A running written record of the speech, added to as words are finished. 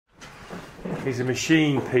He's a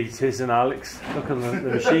machine, Pete, isn't Alex? Look at the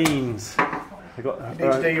machines. They got, you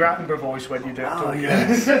need to do your Attenborough voice when you do it. Oh,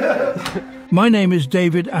 yes. My name is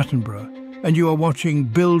David Attenborough, and you are watching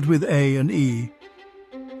Build with A and E.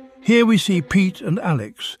 Here we see Pete and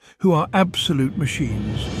Alex, who are absolute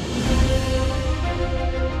machines.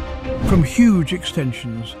 From huge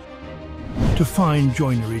extensions to fine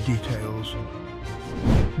joinery details.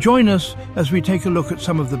 Join us as we take a look at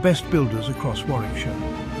some of the best builders across Warwickshire.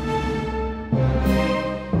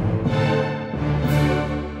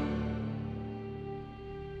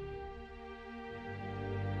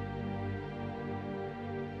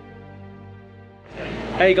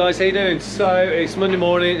 Hey guys, how you doing? So it's Monday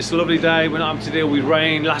morning, it's a lovely day. We're not having to deal with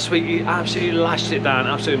rain. Last week it absolutely lashed it down,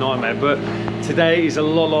 absolute nightmare. But today is a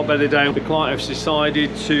lot better day. The client has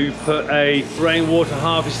decided to put a rainwater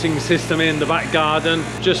harvesting system in the back garden,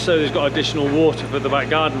 just so there's got additional water for the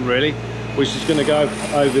back garden really, which is going to go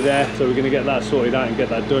over there. So we're going to get that sorted out and get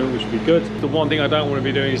that done, which will be good. The one thing I don't want to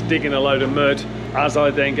be doing is digging a load of mud as I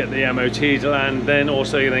then get the MOT to land, then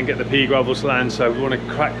also then get the pea gravel to land. So we want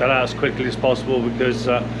to crack that out as quickly as possible, because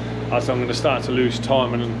as I'm going to start to lose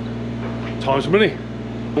time, and time's money.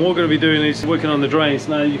 And what we're going to be doing is working on the drains.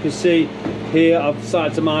 Now you can see here I've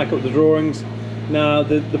started to mark up the drawings. Now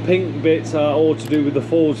the pink bits are all to do with the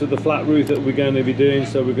falls of the flat roof that we're going to be doing,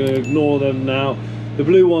 so we're going to ignore them now. The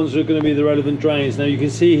blue ones are going to be the relevant drains. Now you can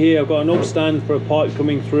see here I've got an upstand for a pipe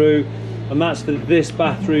coming through, and that's for this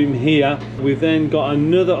bathroom here. We've then got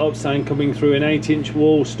another upstand coming through, an 8-inch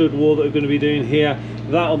wall, stud wall, that we're going to be doing here.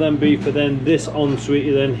 That'll then be for then this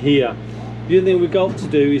ensuite then here. The other thing we've got to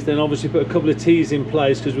do is then obviously put a couple of T's in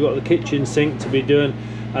place, because we've got the kitchen sink to be doing,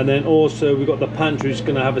 and then also we've got the pantry which is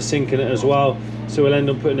going to have a sink in it as well. So we'll end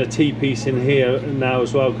up putting a T-piece in here now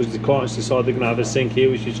as well, because the clients decide they're going to have a sink here,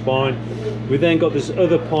 which is fine. We've then got this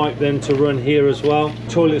other pipe then to run here as well.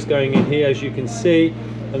 Toilets going in here, as you can see.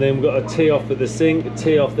 And then we've got a tee-off for the sink, a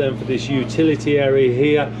tee-off then for this utility area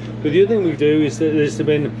here. But the other thing we do is that there's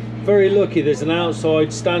been very lucky, there's an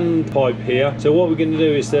outside stand pipe here. So what we're going to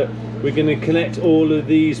do is that we're going to connect all of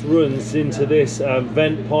these runs into this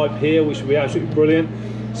vent pipe here, which will be absolutely brilliant.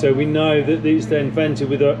 So we know that these then vented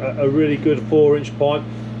with a really good 4-inch pipe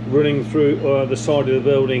running through the side of the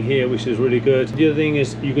building here, which is really good. The other thing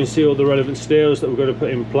is you can see all the relevant steels that we're going to put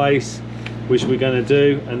in place, which we're going to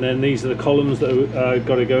do, and then these are the columns that are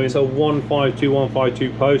got to go in. So 152,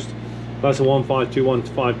 152 post, that's a 152,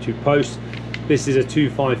 152 post. This is a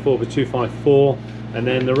 254 for 254, and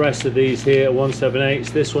then the rest of these here are 178.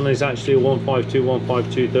 This one is actually a 152,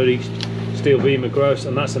 152 30 steel beam gross,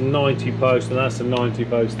 and that's a 90 post, and that's a 90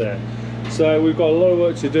 post there. So we've got a lot of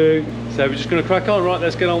work to do. So we're just going to crack on. Right,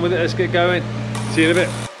 let's get on with it. Let's get going. See you in a bit.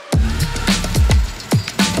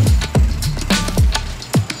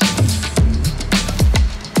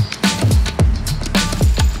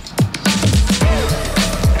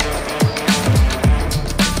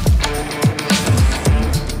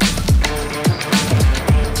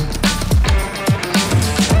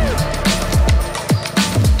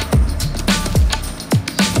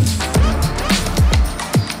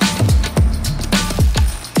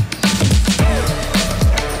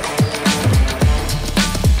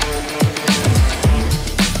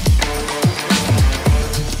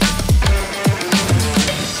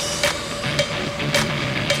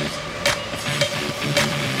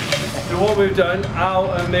 What we've done,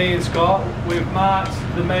 Al and me and Scott, we've marked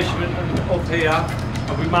the measurement up here,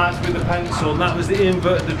 and we marked with the pencil, and that was the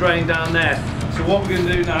invert of the drain down there. So what we're going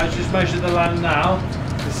to do now is just measure the land now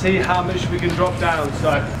to see how much we can drop down. So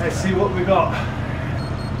let's see what we got.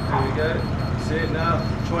 There we go. See it now,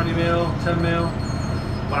 20 mil, 10 mil.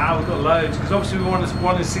 Wow, we've got loads, because obviously we want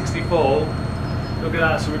one is 64. Look at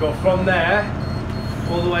that, so we've got from there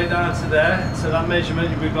all the way down to there. So that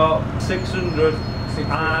measurement we've got 600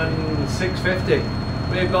 and 650.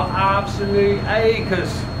 We've got absolutely acres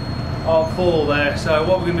of fall there. So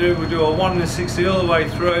what we're going to do, we'll do a 1 in 60 all the way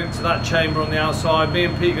through to that chamber on the outside. Me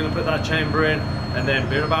and Pete are going to put that chamber in, and then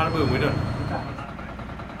beer about it, boom, we're done.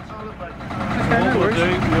 So what we'll do,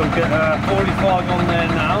 we'll get 45 on there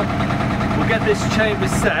now. We'll get this chamber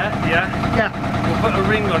set, yeah? Yeah. We'll put a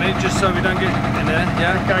ring on it just so we don't get in there,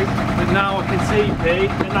 yeah? Okay. But now I can see, Pete,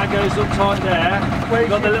 and that goes up tight there. We've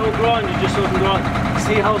got the little grind you just opened on.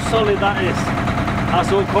 See how solid that is? That's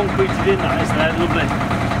all concreted in, that is there, lovely.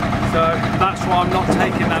 So that's why I'm not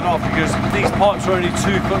taking that off, because these pipes are only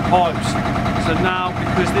 2-foot pipes. So now,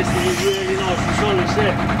 because this is really nice and solid, see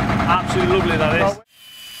it? Absolutely lovely that is.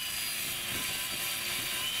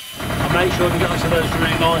 I'll make sure I can get onto those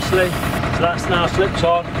really nicely. So that's now slipped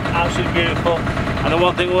on, absolutely beautiful. And the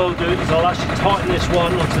one thing we'll do is I'll actually tighten this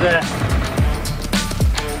one onto there.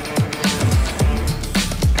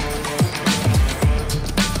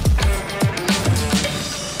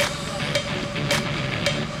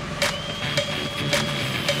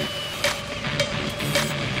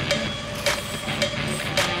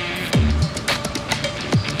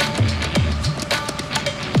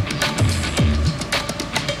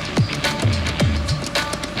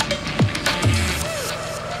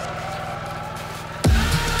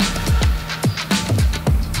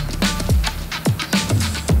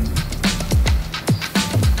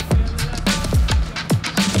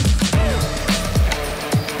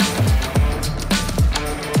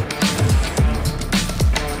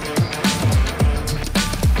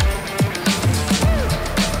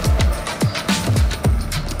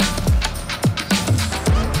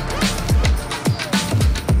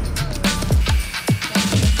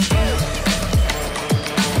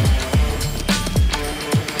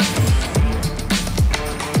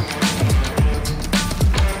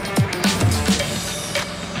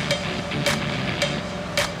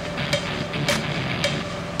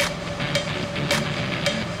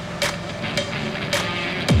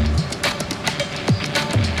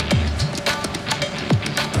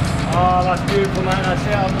 Oh, that's beautiful, mate. That's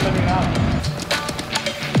it. I'm living out.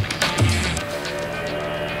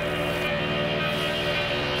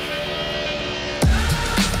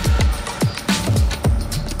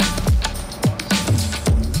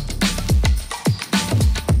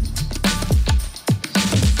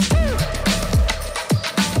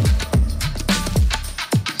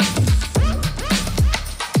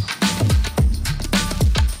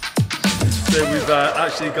 So we've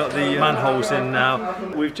actually got the manholes in now.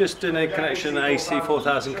 We've just done a connection, an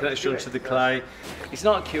AC4000 connection onto the clay. It's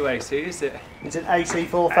not Q AC, is it? It's an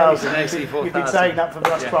AC4000. It's an AC4000. You've been saying that for the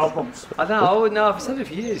last 12 months. I know, I've said it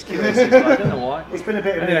for years, Q AC, but I don't know why. It's been a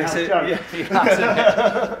bit of an Anyway, in-house so, joke. yeah, you have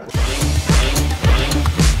to.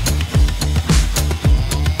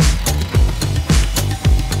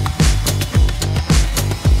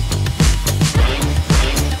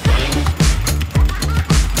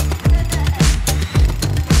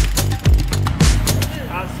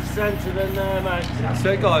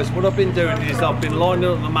 So guys, what I've been doing is I've been lining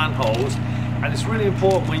up the manholes, and it's really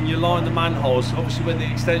important when you line the manholes, obviously when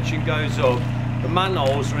the extension goes up, the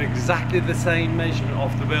manholes are exactly the same measurement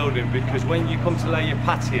off the building, because when you come to lay your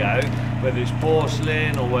patio, whether it's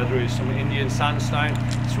porcelain or whether it's some Indian sandstone,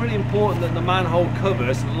 it's really important that the manhole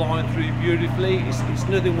covers line through beautifully. It's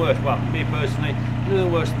nothing worse, well, me personally,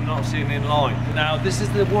 nothing worse than not seeing in line. Now this is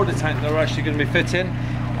the water tank that we're actually going to be fitting.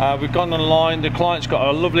 We've gone online, the client's got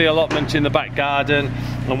a lovely allotment in the back garden,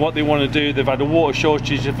 and what they want to do, they've had a water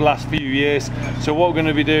shortage for the last few years, so what we're going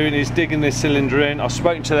to be doing is digging this cylinder in. I've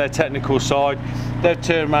spoken to their technical side, they've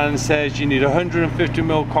turned around and says you need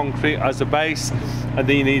 150mm concrete as a base, and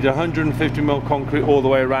then you need 150mm concrete all the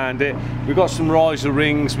way around it. We've got some riser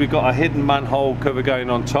rings, we've got a hidden manhole cover going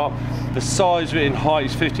on top. The size of it in height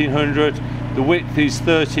is 1500, the width is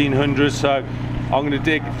 1300, so I'm going to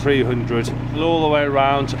dig 300 all the way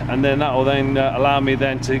around, and then that will then allow me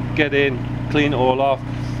then to get in, clean it all off.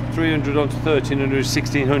 300 onto 1300 is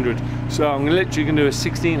 1600. So I'm literally going to do a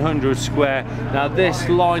 1600 square. Now this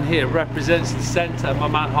line here represents the centre of my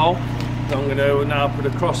manhole. So I'm going to now put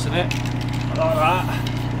a cross in it, like that.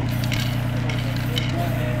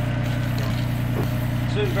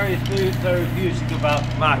 So it's very therapeutic about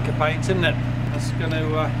marker paint, isn't it? That's going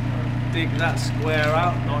to dig that square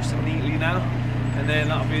out nice and neatly now. And then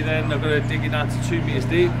that'll be then, I've got to dig it down to 2 meters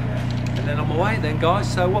deep, and then I'm away then,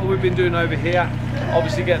 guys. So what we've been doing over here,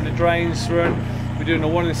 obviously getting the drains through. We're doing a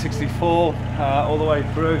 1 in 64 all the way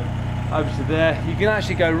through over to there. You can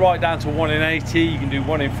actually go right down to 1 in 80, you can do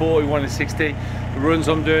 1 in 40, 1 in 60. The runs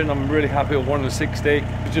I'm doing, I'm really happy with 1 in 60.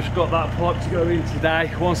 We've just got that pipe to go in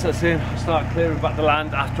today. Once that's in, I'll start clearing back the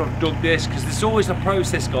land after I've dug this, because there's always a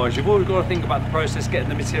process, guys. You've always got to think about the process, getting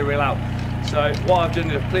the material out. So what I've done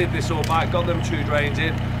is I've cleared this all back, got them 2 drains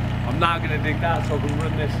in. I'm now going to dig that so I can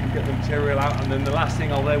run this and get the material out, and then the last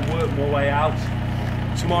thing, I'll then work my way out.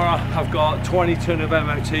 Tomorrow I've got 20 tonne of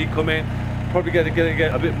MOT coming. Probably going to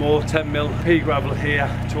get a bit more 10mm pea gravel here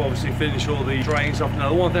to obviously finish all the drains off. Now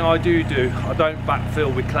the one thing I do, I don't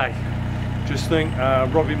backfill with clay. Just think,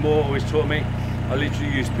 Robbie Moore always taught me, I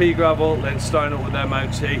literally use pea gravel, then stone up with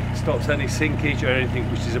MOT, stops any sinkage or anything,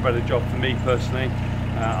 which is a better job for me personally.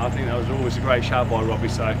 I think that was always a great shout by Robbie,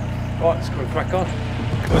 so right, let's go and crack on.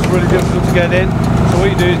 It was really difficult to get in, so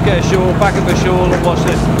what you do is get a shawl, back up the shawl, and watch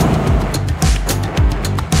this.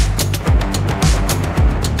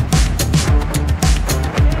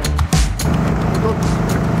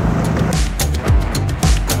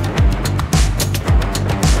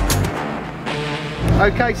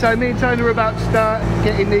 Okay, so me and Tony are about to start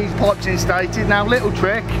getting these pipes instated. Now, little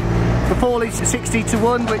trick, the fall is 60 to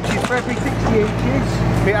 1, which is for every 60 inches,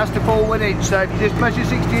 it has to fall 1 inch. So if you just measure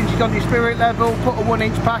 60 inches on your spirit level, put a 1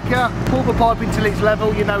 inch packer, pull the pipe until it's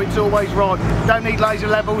level, you know it's always right. Don't need laser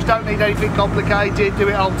levels, don't need anything complicated, do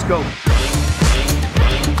it old school.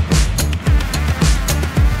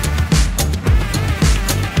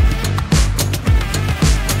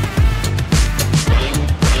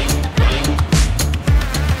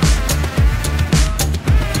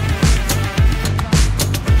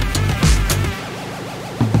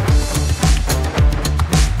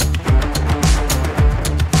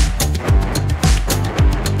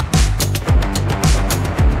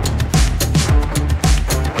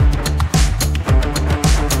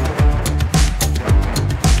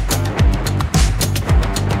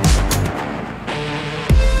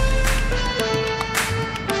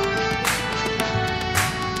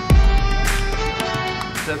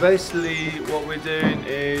 So basically what we're doing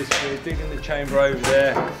is we're digging the chamber over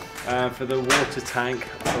there for the water tank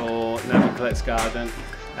for Never Collects Garden.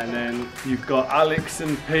 And then you've got Alex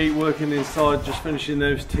and Pete working inside, just finishing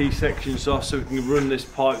those T sections off so we can run this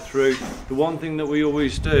pipe through. The one thing that we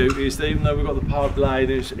always do is that even though we've got the power blade,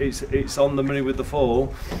 it's on the money with the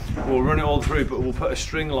fall, we'll run it all through, but we'll put a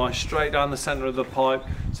string line straight down the centre of the pipe,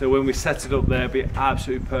 so when we set it up there, it'll be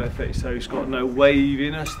absolutely perfect. So it's got no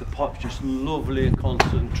waviness, the pipe's just lovely and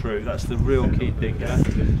constant and true. That's the real key thing, yeah?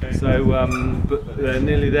 So, but they're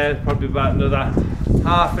nearly there, probably about another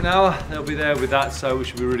half an hour, they'll be there with that, so we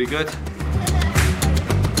should be really good.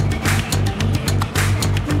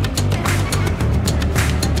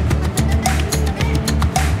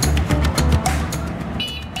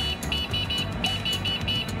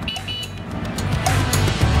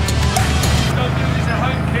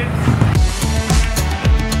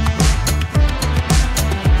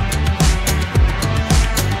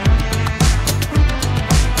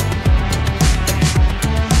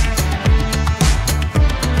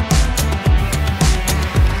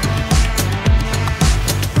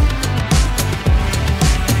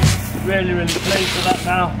 Really pleased for that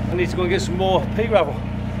now. I need to go and get some more pea gravel.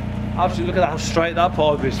 Absolutely, look at how straight that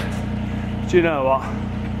pipe is. Do you know what?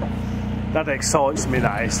 That excites me,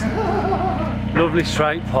 that is. Lovely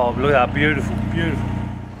straight pipe, look at that, beautiful, beautiful.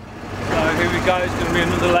 So here we go, it's going to be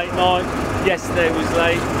another late night. Yesterday was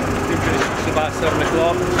late, didn't finish until about 7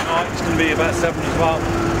 o'clock. Tonight it's going to be about 7 as well.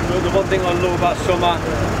 But the one thing I love about summer,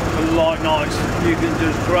 for light nights, you can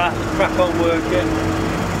just crack on working.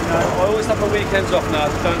 I always have my weekends off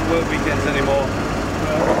now, I don't work weekends anymore.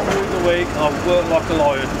 Through the week, I work like a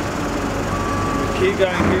lion. Keep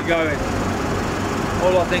going, keep going.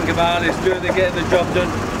 All I think about is getting the job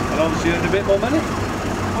done and obviously earn a bit more money.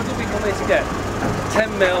 What did we come here to get?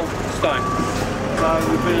 10 mil stone. So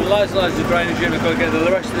we've been loads and loads of drainage here, we've got to get the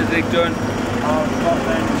rest of the dig done. I've got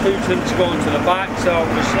then 2 tons to go onto the back, so I'm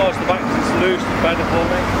going to slice the back because it's loose, it's better for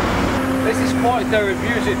me. This is quite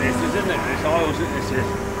therapeutic, this isn't it? This aisles that this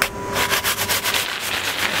is.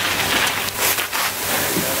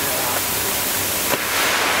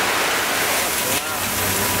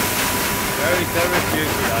 Very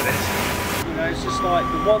therapeutic, that is. You know, it's just like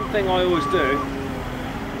the one thing I always do,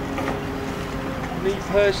 me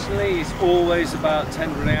personally, is always about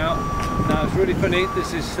tendering out. Now it's really funny,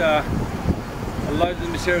 this is a load of the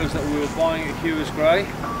materials that we were buying at Q Grey.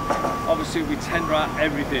 Obviously we tender out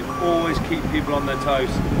everything, always keep people on their toes.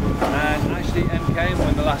 And actually MKM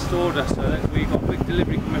won the last order, so that we got big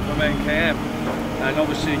delivery coming from MKM. And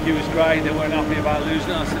obviously Q Grey, they weren't happy about losing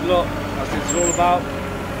it. I said, look, it's all about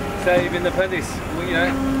saving the pennies, well, you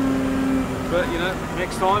know. But you know,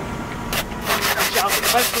 next time, shout for the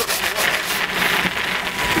pencil.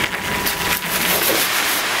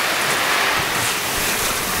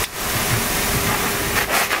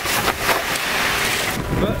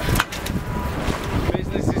 But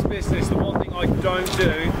business is business. The one thing I don't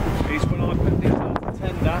do is when I put things out for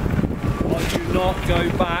tender, I do not go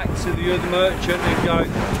back to the other merchant and go,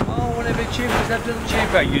 oh, want it a bit cheaper, because they've done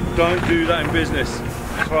cheaper. You don't do that in business.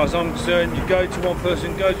 As far as I'm concerned, you go to one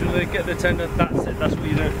person, go to another, get the tender, that's it, that's what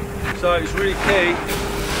you do. So it's really key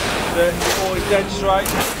that you're always dead straight.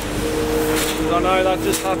 I know that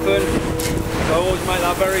just happened, so I always make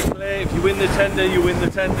that very clear. If you win the tender, you win the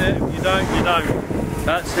tender. If you don't, you don't.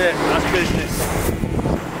 That's it, that's business.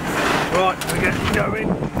 Right, we're getting going.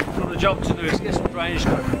 Got the job to do, let's get some drainage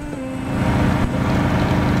going.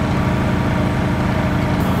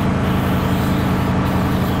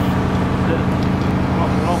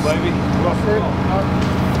 Baby, rough it.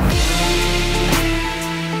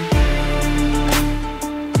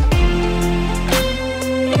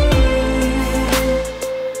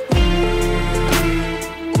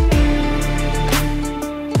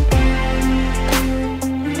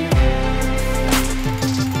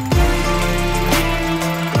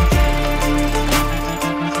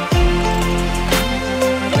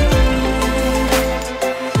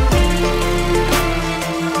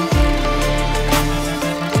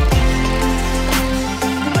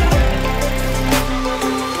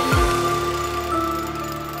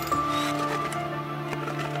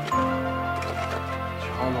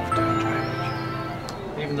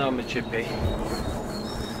 Even though I'm a chippy,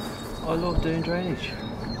 I love doing drainage.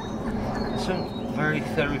 There's something very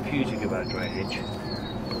therapeutic about drainage.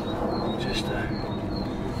 Just, I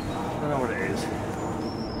don't know what it is.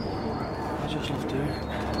 I just love doing it.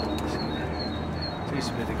 Takes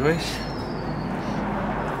a bit of grease.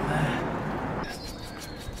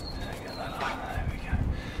 There we go.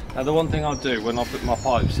 Now the one thing I'll do when I put my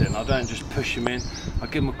pipes in, I don't just push them in, I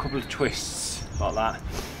give them a couple of twists like that.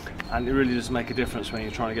 And it really does make a difference when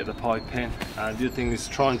you're trying to get the pipe in. The other thing is to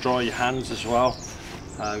try and dry your hands as well,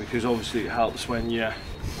 because obviously it helps when you're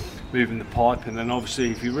moving the pipe. And then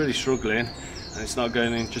obviously if you're really struggling and it's not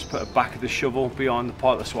going in, just put a back of the shovel behind the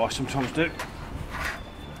pipe. That's what I sometimes do.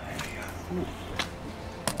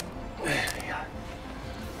 There we go.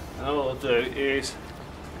 And all I'll do is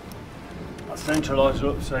I'll centralise it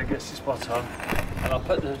up so it gets the spot on, and I'll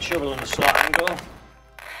put the shovel on a slight angle.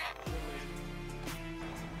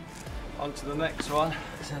 On to the next one.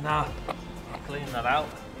 So now I'll clean that out,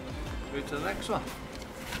 move to the next one.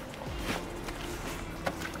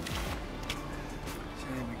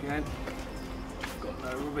 Same again, got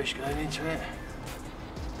no rubbish going into it,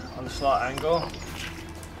 on a slight angle.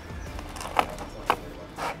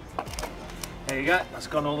 There you go, that's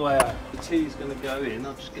gone all the way out. The tea is going to go in.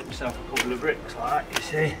 I'll just get myself a couple of bricks like that,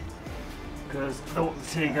 you see, because I don't want the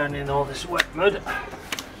tea going in all this wet mud.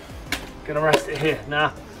 Going to rest it here.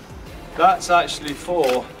 Now, that's actually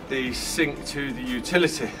for the sink to the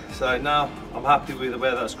utility. So now I'm happy with the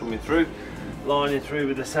way that's coming through, lining through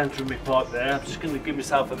with the centre of my pipe there. I'm just going to give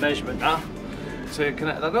myself a measurement now to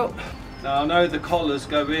connect that up. Now I know the collars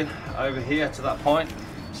go in over here to that point.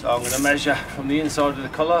 So I'm going to measure from the inside of the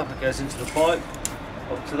collar that goes into the pipe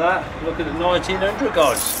up to that. Looking at 1900,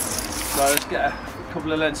 guys. So let's get a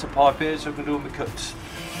couple of lengths of pipe here so I can do all my cuts.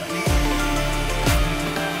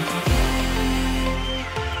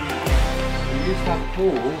 We used to have a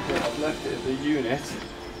ball that I've left it at the unit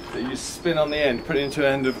that you spin on the end, put it into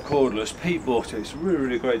an end of a cordless. Pete bought it. It's a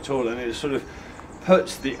really great tool, and it sort of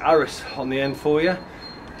puts the arris on the end for you.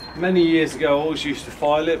 Many years ago I always used to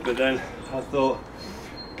file it, but then I thought,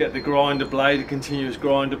 get the grinder blade, a continuous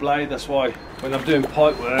grinder blade. That's why when I'm doing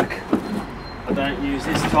pipe work I don't use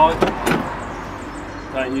this type,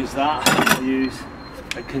 don't use that, I use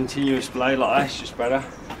a continuous blade like that, it's just better.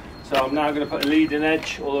 So I'm now going to put a leading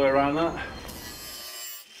edge all the way around that.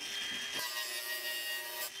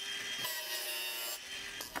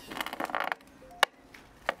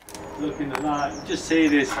 Looking at that, just see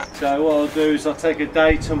this. So what I'll do is I'll take a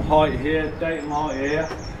datum height here,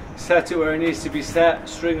 set it where it needs to be set,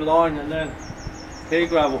 string line, and then pea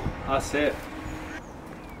gravel. That's it.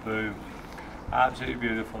 Boom. Absolutely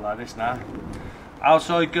beautiful, that is now.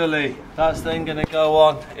 Outside gully, that's then going to go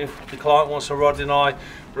on if the client wants a rod and eye,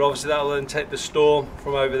 but obviously that will then take the storm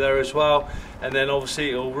from over there as well, and then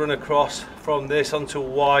obviously it will run across from this onto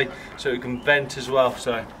Y so it can vent as well.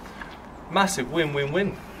 So massive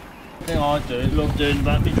win-win-win. The thing I do, love doing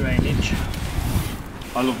about my drainage,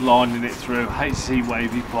 I love lining it through. I hate to see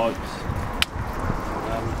wavy pipes.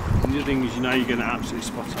 And the other thing is, you know, you're going to absolutely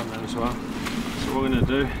spot on there as well. So what we're going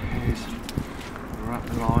to do is wrap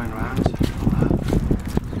the line around.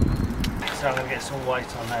 So I'm going to get some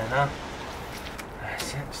weight on there now.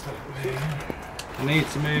 That's it, stop moving. I need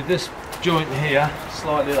to move this joint here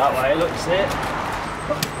slightly that way, look, see it?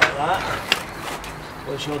 Like that.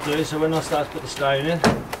 What I'll do, so when I start to put the stone in,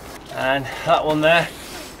 and that one there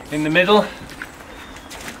in the middle.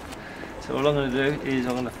 So what I'm going to do is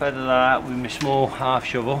I'm going to feather that out with my small half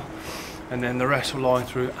shovel, and then the rest will line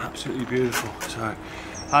through absolutely beautiful. So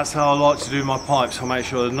that's how I like to do my pipes. I make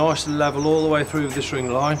sure they're nice and level all the way through with the string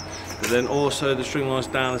line, but then also the string line's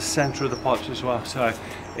down the centre of the pipes as well. So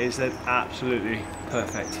it's then absolutely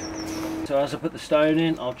perfect. So as I put the stone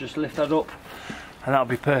in, I'll just lift that up and that'll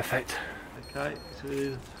be perfect. Okay,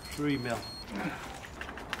 so 3 mil.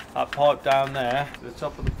 That pipe down there, the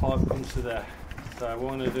top of the pipe comes to there. So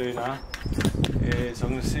what I'm going to do now is I'm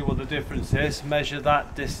going to see what the difference is, measure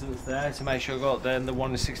that distance there to make sure I've got then the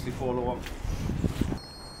 1 in 64 I want.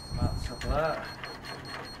 That's top of that.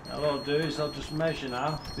 Now what I'll do is I'll just measure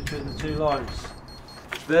now between the two lines.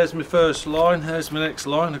 There's my first line, there's my next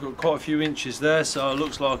line. I've got quite a few inches there, so it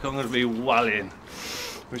looks like I'm going to be walling,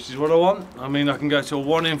 which is what I want. I mean, I can go to a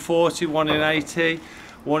 1 in 40, 1 in 80,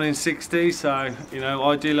 1 in 60, so you know,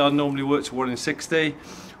 ideally I normally work to 1 in 60.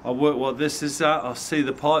 I'll work what this is at, I'll see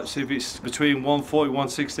the pipes, if it's between 140 and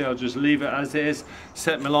 160 I'll just leave it as it is,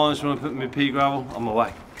 set my lines when I put my pea gravel, on my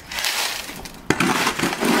way.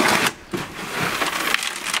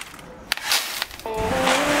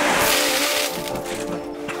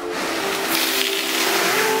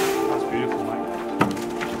 That's beautiful, mate.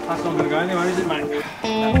 That's not going to go anywhere, is it, mate?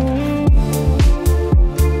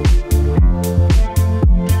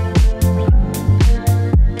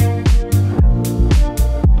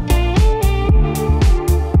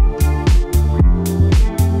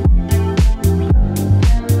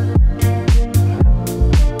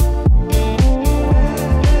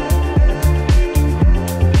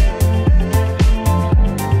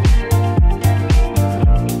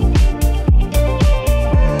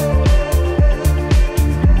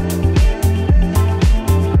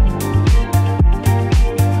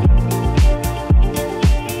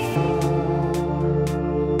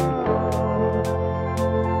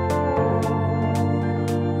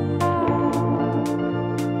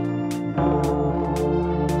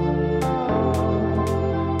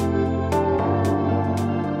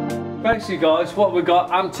 basically guys, what we've got,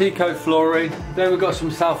 Amtico flooring, then we've got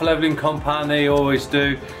some self-leveling compound they always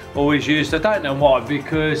use. I don't know why,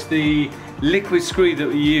 because the liquid screed that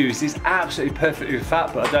we use is absolutely perfectly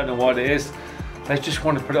fat, but I don't know what it is. They just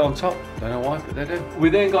want to put it on top. Don't know why, but they do. We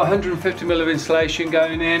then got 150mm of insulation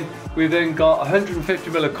going in. We've then got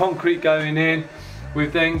 150mm of concrete going in.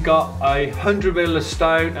 We've then got 100mm of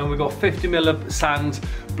stone, and we've got 50mm of sand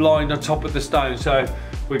blind on top of the stone. So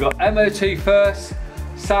we've got MOT first,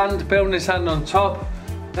 sand, building sand on top,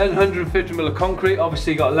 then 150mm of concrete.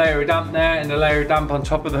 Obviously you got a layer of damp there and a layer of damp on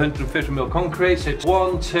top of the 150mm of concrete. So it's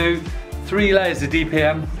 1, 2, 3 layers of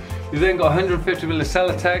DPM. You've then got 150mm of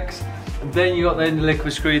Celotex, and then you got the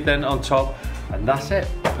liquid screed then on top, and that's it.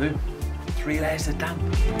 Boom. 3 layers of damp.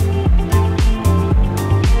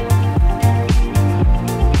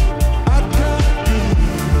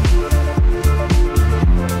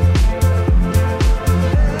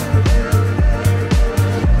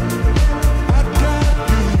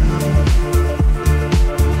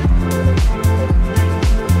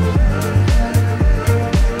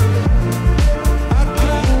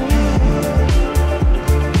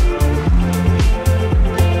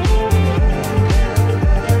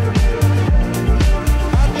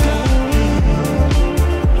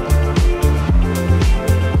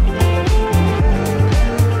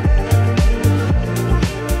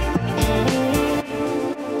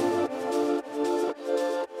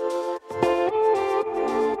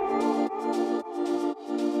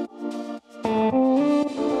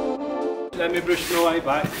 Let me brush my way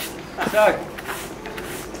back. So,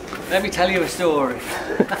 let me tell you a story.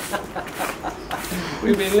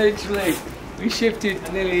 We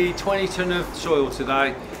shifted nearly 20 tonne of soil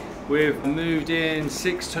today. We've moved in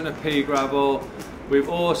 6 tonne of pea gravel. We've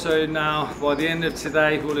also now, by the end of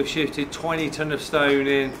today, we'll have shifted 20 tonne of stone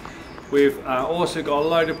in. We've also got a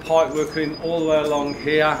load of pipe working all the way along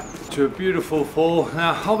here to a beautiful fall.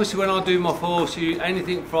 Now, obviously when I do my falls,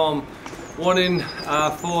 anything from 1 in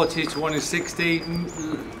 40 to 1 in 60.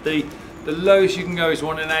 The lowest you can go is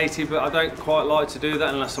 1 in 80, but I don't quite like to do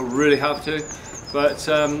that unless I really have to. But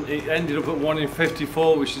it ended up at 1 in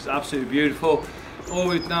 54, which is absolutely beautiful. All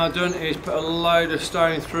we've now done is put a load of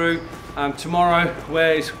stone through. Tomorrow,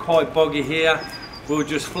 where it's quite boggy here, we'll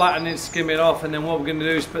just flatten it, skim it off, and then what we're going to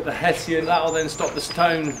do is put the Hessian. That'll then stop the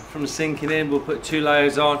stone from sinking in. We'll put 2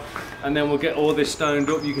 layers on, and then we'll get all this stoned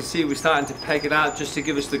up. You can see we're starting to peg it out just to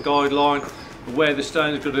give us the guideline of where the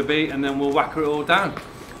stone's going to be, and then we'll whacker it all down.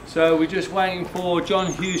 So we're just waiting for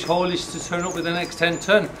John Hughes Haulage to turn up with the next 10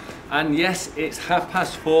 tonne. And yes, it's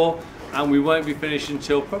 4:30, and we won't be finished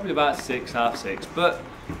until probably about 6, half 6. But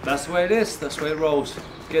that's the way it is, that's the way it rolls.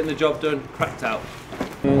 Getting the job done, cracked out.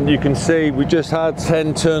 You can see we just had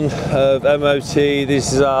 10 tonne of MOT.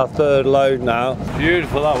 This is our 3rd load now.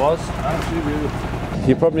 Beautiful that was, absolutely beautiful.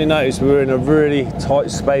 You probably noticed we're in a really tight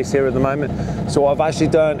space here at the moment. So what I've actually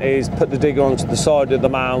done is put the digger onto the side of the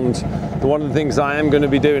mound. One of the things I am going to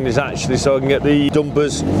be doing is actually, so I can get the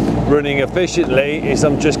dumpers running efficiently, is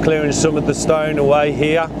I'm just clearing some of the stone away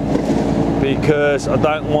here, because I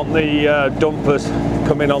don't want the dumpers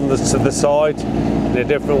coming on to the side in a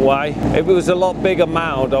different way. If it was a lot bigger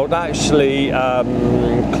mound, I would actually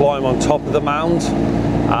climb on top of the mound,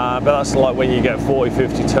 but that's like when you get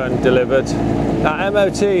 40-50 tonne delivered. Now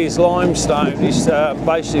MOT is limestone. It's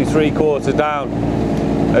basically 3/4 down.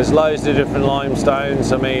 There's loads of different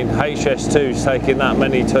limestones. I mean, HS2 is taking that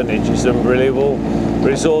many tonnage, it's unbelievable,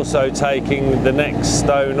 but it's also taking the next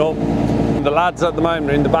stone up. The lads at the moment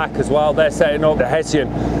are in the back as well. They're setting up the Hessian,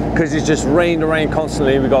 because it's just rained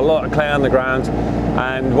constantly. We've got a lot of clay on the ground,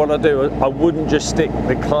 and what I do, I wouldn't just stick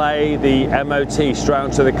the clay, the MOT straight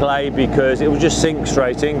onto the clay, because it would just sink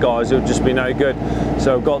straight in, guys. It would just be no good.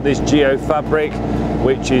 So I've got this geofabric,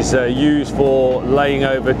 which is used for laying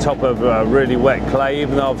over top of really wet clay.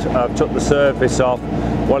 Even though I've took the surface off,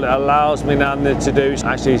 what it allows me now to do is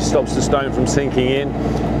actually stops the stone from sinking in.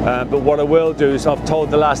 But what I will do is I've told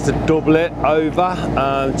the lads to double it over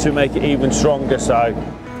to make it even stronger. So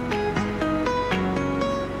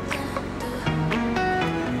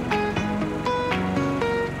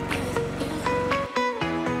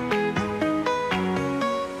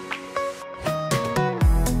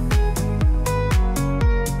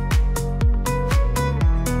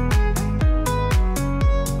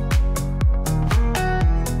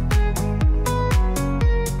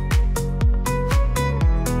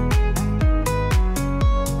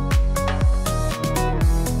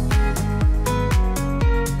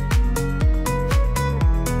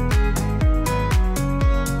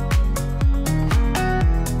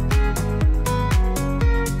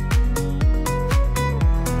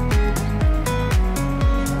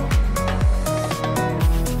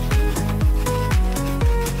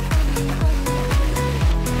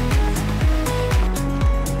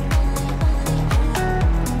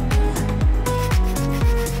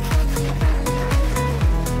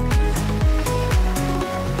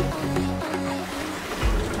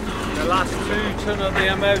last 2 ton of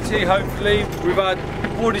the MOT. Hopefully we've had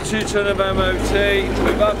 42 ton of MOT.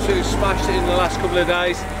 We've absolutely smashed it in the last couple of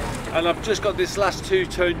days, and I've just got this last 2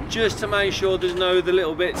 ton just to make sure there's no other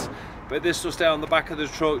little bits. But this will stay on the back of the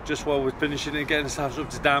truck just while we're finishing it, getting ourselves up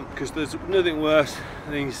to damp, because there's nothing worse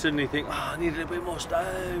than you suddenly think, oh, I need a little bit more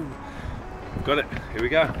stone. Got it, here we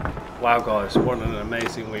go. Wow guys, what an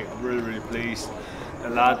amazing week. I'm really pleased. The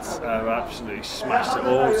lads have absolutely smashed it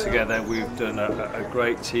all together. We've done a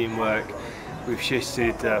great teamwork. We've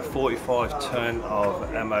shifted 45 ton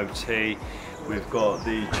of MOT. We've got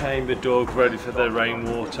the chamber dug ready for the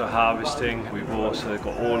rainwater harvesting. We've also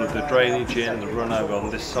got all of the drainage in, the run over on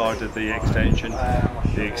this side of the extension,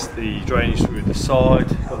 the drainage through the side,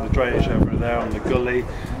 got the drainage over there on the gully,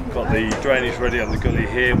 got the drainage ready on the gully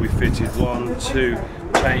here. We fitted 1, 2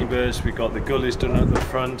 chambers, we got the gullies done at the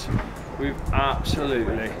front. We've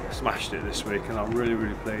absolutely smashed it this week, and I'm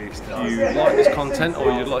really pleased. If you like this content,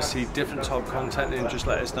 or you'd like to see different type of content, then just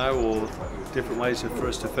let us know, or different ways for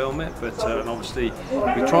us to film it. But and obviously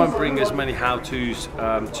we try and bring as many how-tos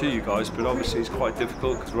to you guys, but obviously it's quite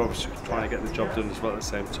difficult because we're obviously trying to get the job done as well at the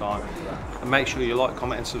same time. And make sure you like,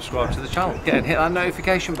 comment and subscribe to the channel. Yeah, and hit that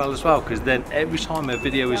notification bell as well, because then every time a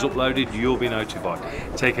video is uploaded you'll be notified.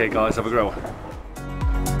 Take care guys, have a great one.